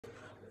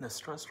The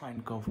stress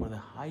line curve for the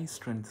high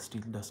strength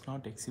steel does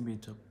not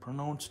exhibit a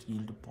pronounced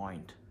yield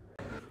point.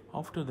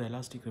 After the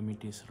elastic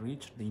limit is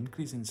reached, the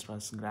increase in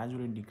stress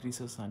gradually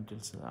decreases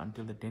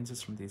until the tensile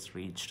strength is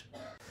reached.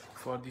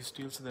 For these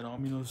steels, the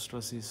nominal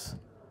stress is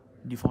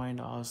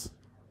defined as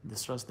the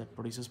stress that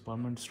produces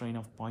permanent strain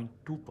of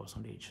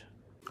 0.2%.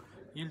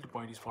 Yield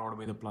point is followed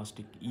by the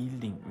plastic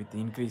yielding with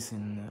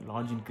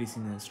large increase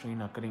in the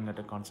strain occurring at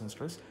a constant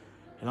stress.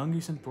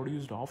 Elongation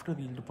produced after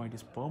the yield point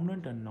is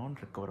permanent and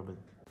non-recoverable.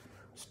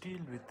 Steel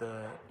with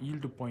a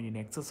yield point in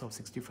excess of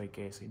 65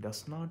 kSa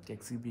does not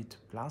exhibit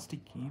plastic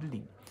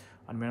yielding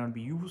and may not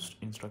be used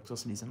in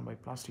structures designed by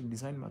plastic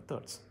design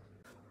methods.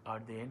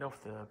 At the end of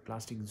the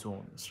plastic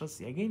zone,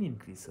 stress again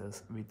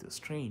increases with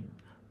strain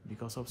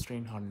because of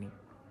strain hardening.